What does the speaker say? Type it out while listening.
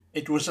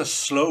It was a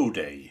slow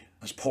day,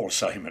 as Paul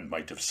Simon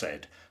might have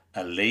said,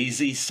 a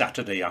lazy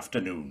Saturday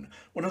afternoon,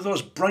 one of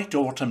those bright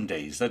autumn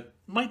days that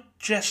might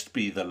just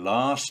be the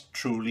last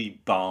truly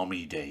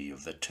balmy day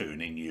of the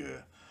turning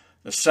year.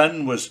 The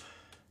sun was,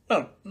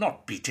 well,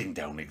 not beating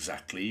down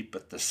exactly,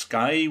 but the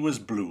sky was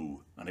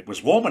blue, and it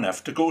was warm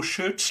enough to go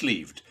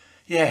shirt-sleeved.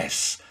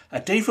 Yes,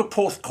 a day for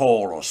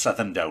Porthcawl or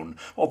Southern Down,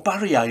 or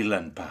Barry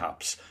Island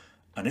perhaps,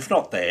 and if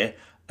not there,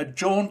 a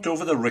jaunt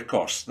over the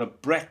Ricos, the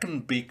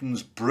Brecon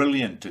Beacons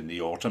brilliant in the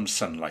autumn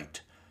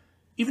sunlight.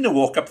 Even a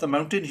walk up the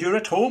mountain here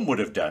at home would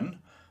have done,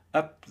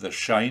 up the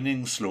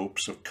shining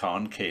slopes of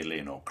Carn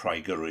Caelin or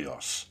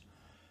Craigerrios.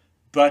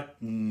 But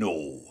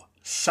no,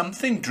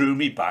 something drew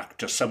me back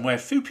to somewhere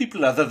few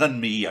people other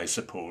than me, I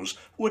suppose,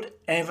 would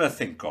ever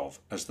think of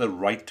as the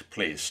right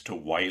place to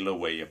while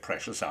away a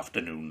precious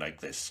afternoon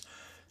like this,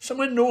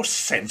 somewhere no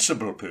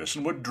sensible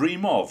person would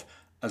dream of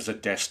as a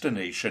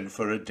destination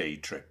for a day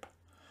trip.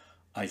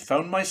 I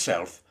found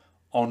myself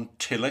on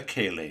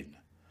Tillercailin,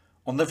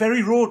 on the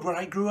very road where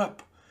I grew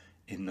up,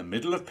 in the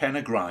middle of Pen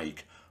y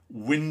Graig,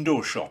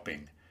 window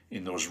shopping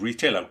in those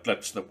retail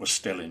outlets that were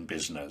still in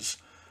business,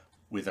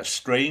 with a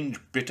strange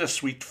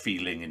bittersweet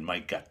feeling in my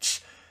guts,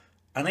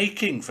 an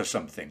aching for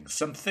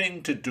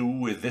something to do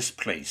with this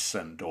place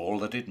and all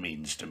that it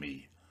means to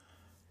me.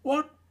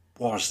 What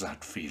was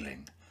that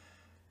feeling?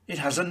 It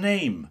has a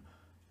name,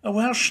 a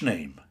Welsh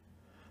name.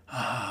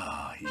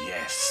 Ah,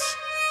 yes.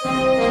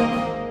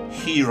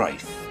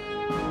 Hiraeth.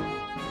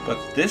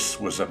 But this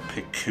was a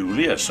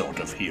peculiar sort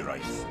of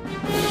Hiraeth.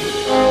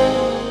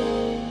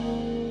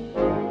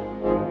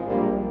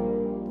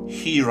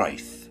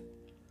 Hiraeth.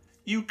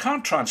 You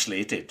can't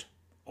translate it,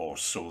 or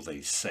so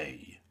they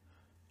say.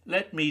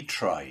 Let me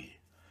try.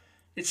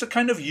 It's a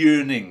kind of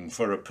yearning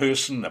for a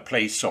person, a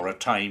place, or a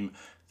time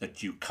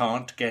that you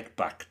can't get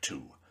back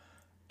to.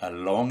 A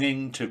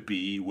longing to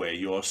be where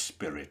your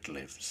spirit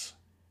lives.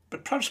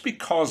 But perhaps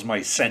because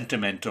my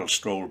sentimental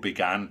stroll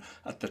began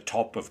at the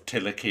top of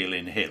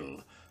Tillercailin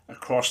Hill,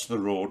 across the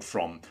road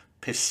from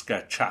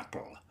Pisgah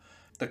Chapel,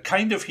 the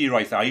kind of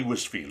Hiraeth I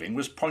was feeling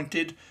was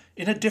pointed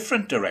in a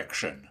different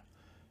direction.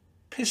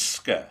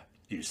 Pisgah,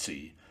 you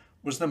see,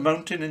 was the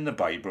mountain in the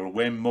Bible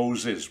where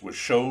Moses was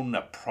shown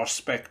a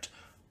prospect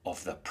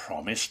of the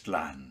promised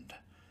land.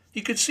 He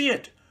could see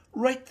it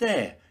right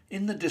there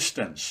in the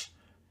distance,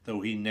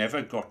 though he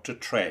never got to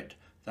tread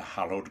the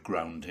hallowed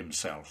ground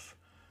himself.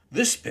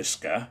 This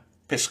Pisgah,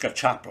 Pisgah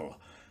Chapel,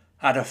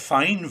 had a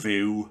fine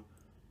view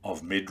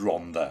of Mid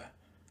Rhondda,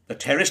 the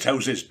terraced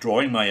houses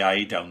drawing my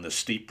eye down the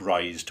steep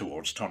rise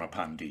towards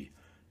Tonopandi,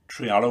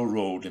 Treallow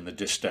Road in the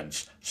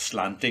distance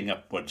slanting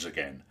upwards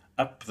again,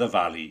 up the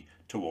valley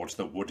towards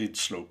the wooded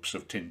slopes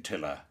of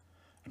Tintilla,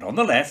 and on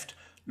the left,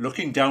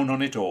 looking down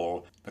on it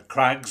all, the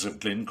crags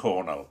of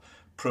Glencornell,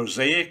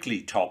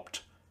 prosaically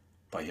topped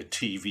by a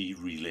TV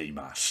relay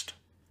mast.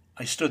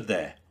 I stood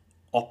there,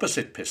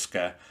 opposite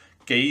Pisgah,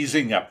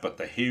 gazing up at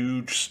the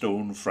huge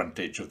stone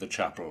frontage of the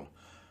chapel,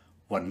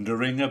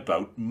 wondering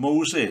about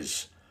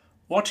Moses,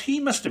 what he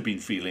must have been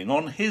feeling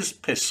on his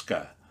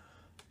Pisgah,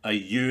 a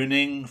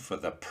yearning for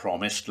the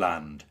promised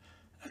land,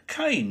 a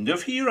kind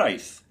of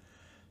Hiraeth,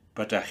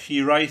 but a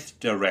Hiraeth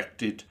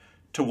directed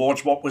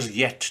towards what was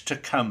yet to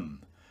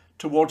come,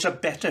 towards a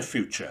better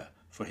future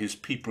for his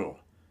people,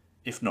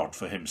 if not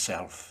for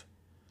himself.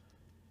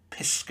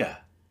 Pisgah.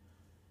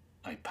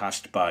 I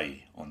passed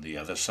by on the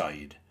other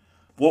side,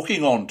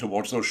 walking on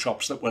towards those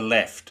shops that were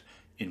left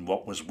in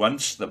what was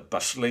once the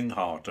bustling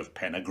heart of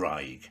Pen y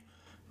Graig,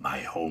 my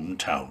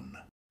hometown.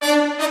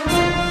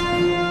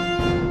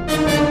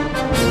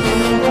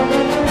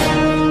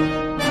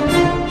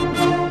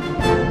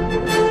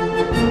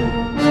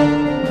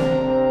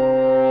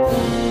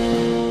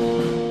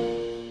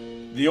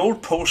 The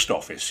old post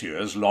office here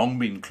has long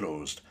been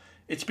closed.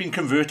 It's been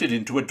converted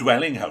into a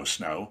dwelling house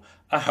now,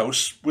 a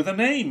house with a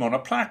name on a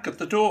plaque at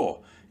the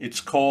door.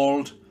 It's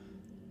called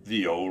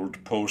the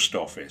Old Post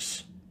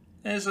Office.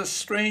 There's a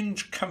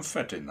strange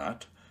comfort in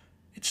that.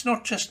 It's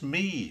not just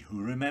me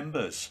who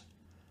remembers.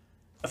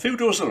 A few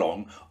doors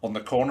along, on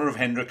the corner of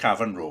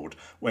Henrycavan Road,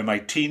 where my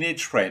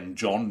teenage friend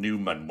John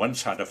Newman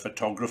once had a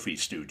photography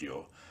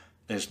studio,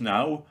 there's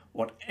now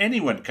what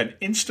anyone can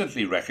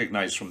instantly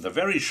recognise from the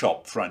very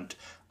shop front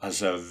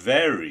as a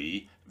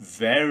very,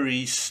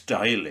 very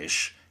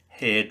stylish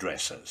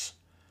hairdresser's.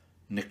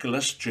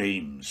 Nicholas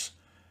James.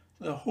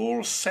 The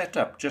whole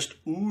setup just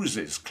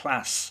oozes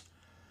class.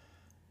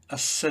 A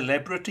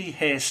celebrity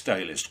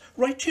hairstylist,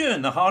 right here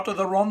in the heart of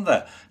the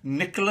Rhondda.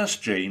 Nicholas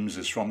James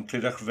is from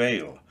Clydach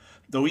Vale,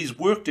 though he's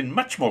worked in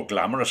much more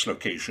glamorous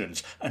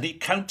locations, and he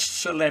counts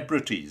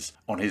celebrities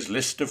on his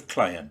list of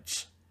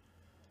clients.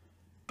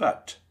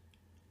 But,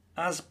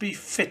 as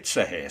befits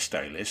a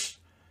hairstylist,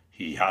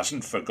 he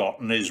hasn't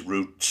forgotten his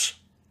roots.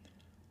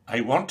 I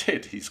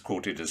wanted, he's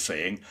quoted as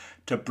saying,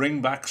 to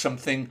bring back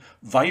something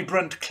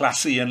vibrant,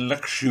 classy and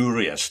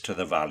luxurious to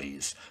the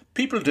valleys.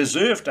 People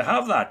deserve to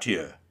have that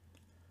here.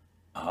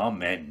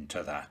 Amen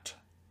to that.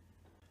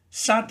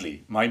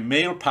 Sadly, my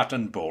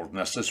male-pattern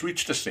baldness has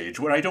reached a stage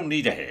where I don't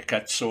need a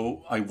haircut,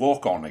 so I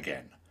walk on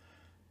again.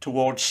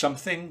 towards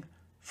something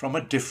from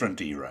a different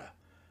era.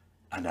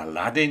 An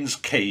Aladdin's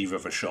cave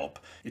of a shop,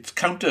 its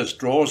counters,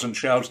 drawers and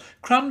shelves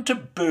crammed to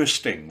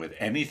bursting with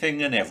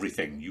anything and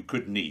everything you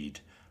could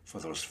need for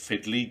those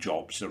fiddly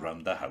jobs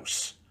around the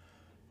house.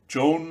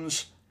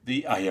 Jones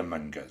the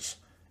Ironmongers,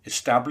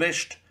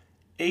 established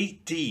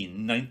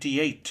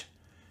 1898.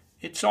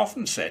 It's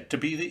often said to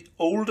be the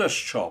oldest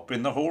shop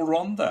in the whole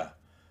Rhondda,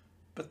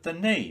 but the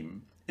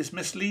name is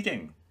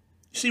misleading.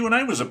 You see, when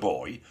I was a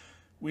boy,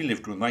 we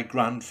lived with my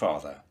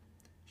grandfather.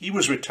 He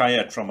was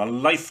retired from a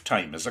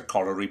lifetime as a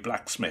colliery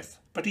blacksmith,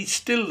 but he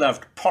still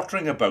loved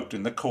pottering about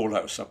in the coal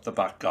house up the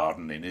back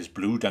garden in his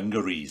blue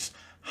dungarees,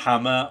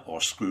 hammer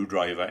or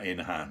screwdriver in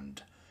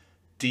hand.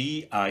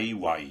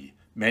 DIY,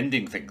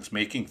 mending things,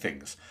 making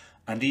things,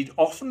 and he'd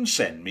often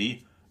send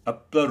me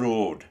up the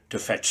road to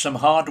fetch some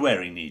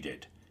hardware he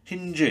needed.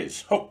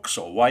 Hinges, hooks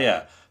or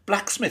wire,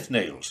 blacksmith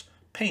nails,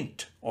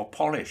 paint or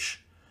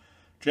polish.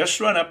 Just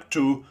run up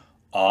to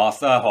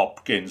Arthur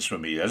Hopkins for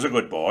me, there's a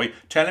good boy.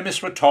 Tell him it's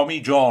for Tommy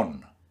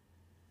John.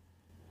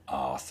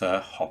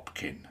 Arthur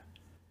Hopkin.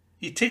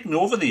 He'd taken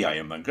over the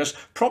Ironmongers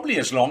probably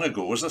as long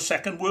ago as the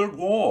Second World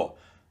War,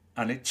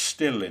 and it's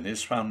still in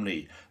his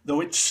family,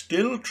 though it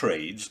still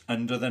trades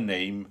under the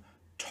name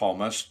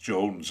Thomas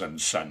Jones and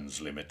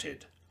Sons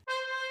Limited.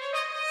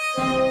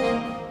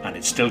 And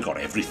it's still got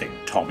everything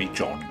Tommy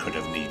John could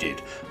have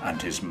needed,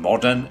 and his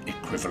modern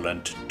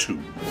equivalent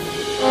too.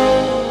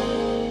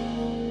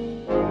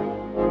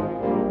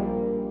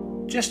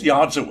 Just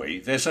yards away,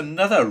 there's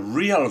another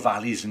real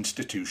Valleys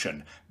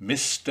institution,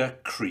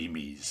 Mr.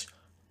 Creamies.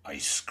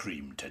 Ice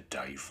cream to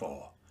die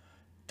for.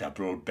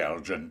 Double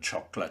Belgian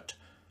chocolate,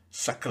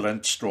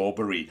 succulent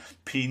strawberry,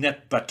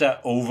 peanut butter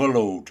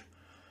overload.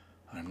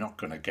 I'm not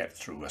going to get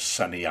through a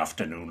sunny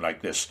afternoon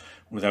like this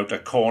without a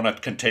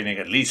cornet containing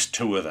at least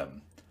 2 of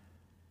them.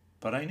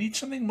 But I need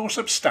something more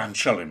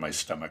substantial in my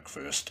stomach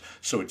first,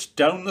 so it's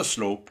down the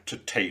slope to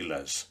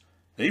Taylor's.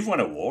 They've won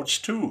awards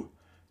too,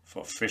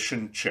 for fish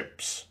and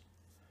chips.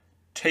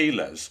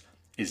 Taylor's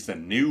is the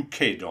new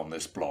kid on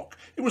this block.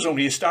 It was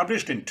only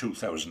established in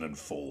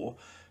 2004,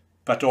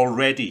 but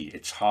already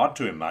it's hard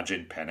to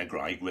imagine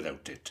Pennygraig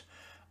without it.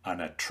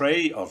 And a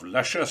tray of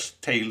luscious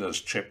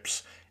Taylor's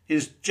chips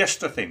is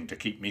just a thing to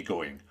keep me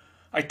going.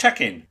 I tuck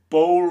in,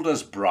 bold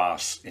as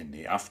brass in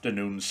the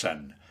afternoon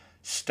sun,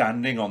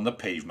 standing on the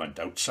pavement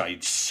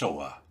outside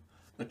Soa.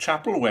 The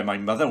chapel where my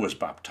mother was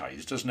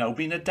baptised has now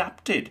been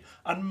adapted,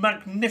 and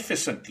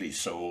magnificently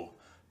so,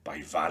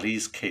 by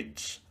Valleys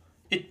kids.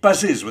 It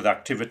buzzes with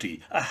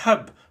activity, a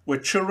hub where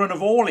children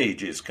of all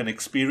ages can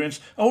experience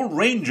a whole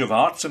range of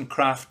arts and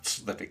crafts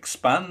that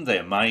expand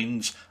their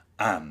minds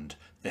and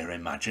their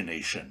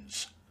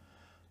imaginations.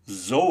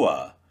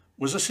 Zoar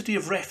was a city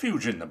of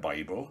refuge in the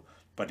Bible,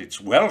 but its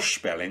Welsh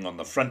spelling on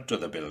the front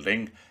of the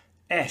building,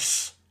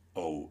 S-O-A-R,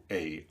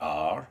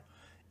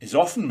 is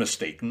often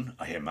mistaken,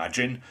 I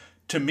imagine,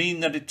 to mean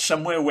that it's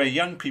somewhere where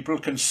young people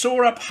can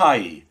soar up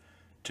high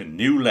to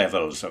new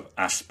levels of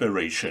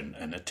aspiration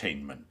and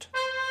attainment.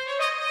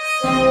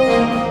 And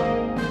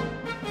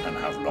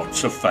have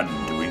lots of fun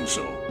doing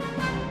so.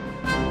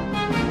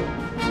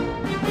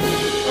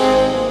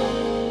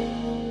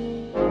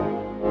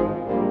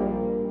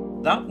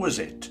 That was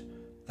it.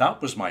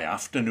 That was my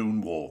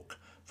afternoon walk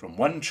from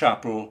one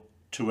chapel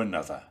to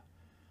another.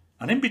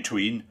 And in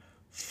between,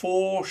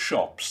 4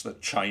 shops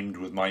that chimed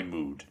with my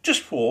mood.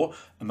 Just 4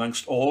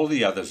 amongst all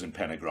the others in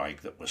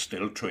Pennygraig that were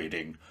still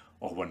trading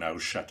or were now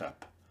shut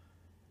up.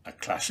 A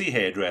classy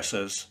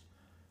hairdresser's,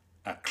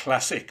 a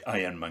classic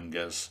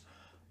Ironmongers,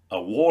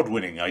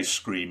 award-winning ice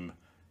cream,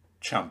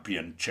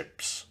 champion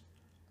chips.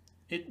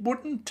 It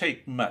wouldn't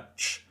take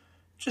much,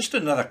 just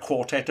another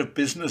quartet of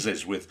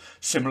businesses with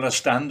similar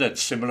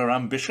standards, similar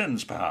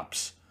ambitions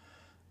perhaps,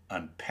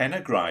 and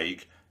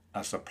Pennygraig,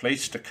 as the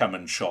place to come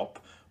and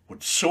shop,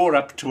 would soar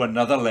up to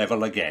another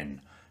level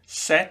again,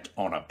 set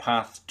on a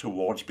path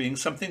towards being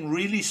something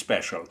really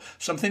special,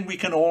 something we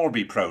can all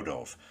be proud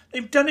of.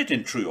 They've done it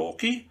in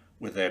Treorchy,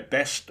 with their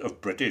Best of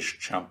British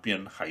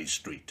champion High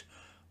Street.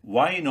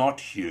 Why not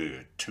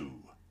here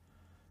too?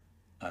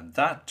 And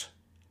that,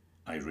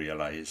 I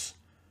realise,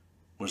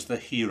 was the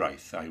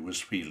hiraeth I was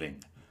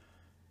feeling.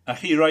 A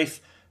hiraeth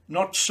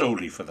not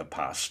solely for the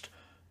past,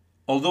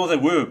 although there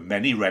were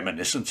many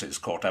reminiscences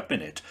caught up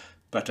in it,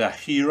 but a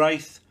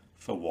hiraeth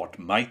for what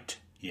might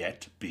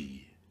yet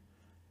be.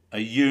 A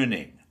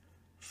yearning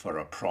for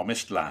a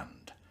promised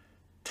land,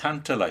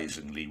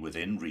 tantalisingly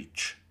within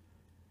reach,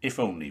 if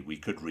only we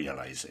could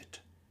realise it.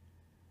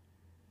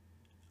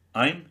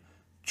 I'm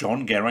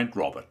John Geraint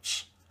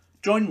Roberts.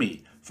 Join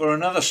me for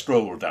another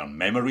stroll down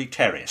Memory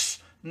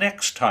Terrace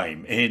next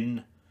time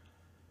in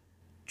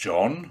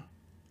John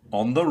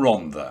on the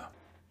Rhondda.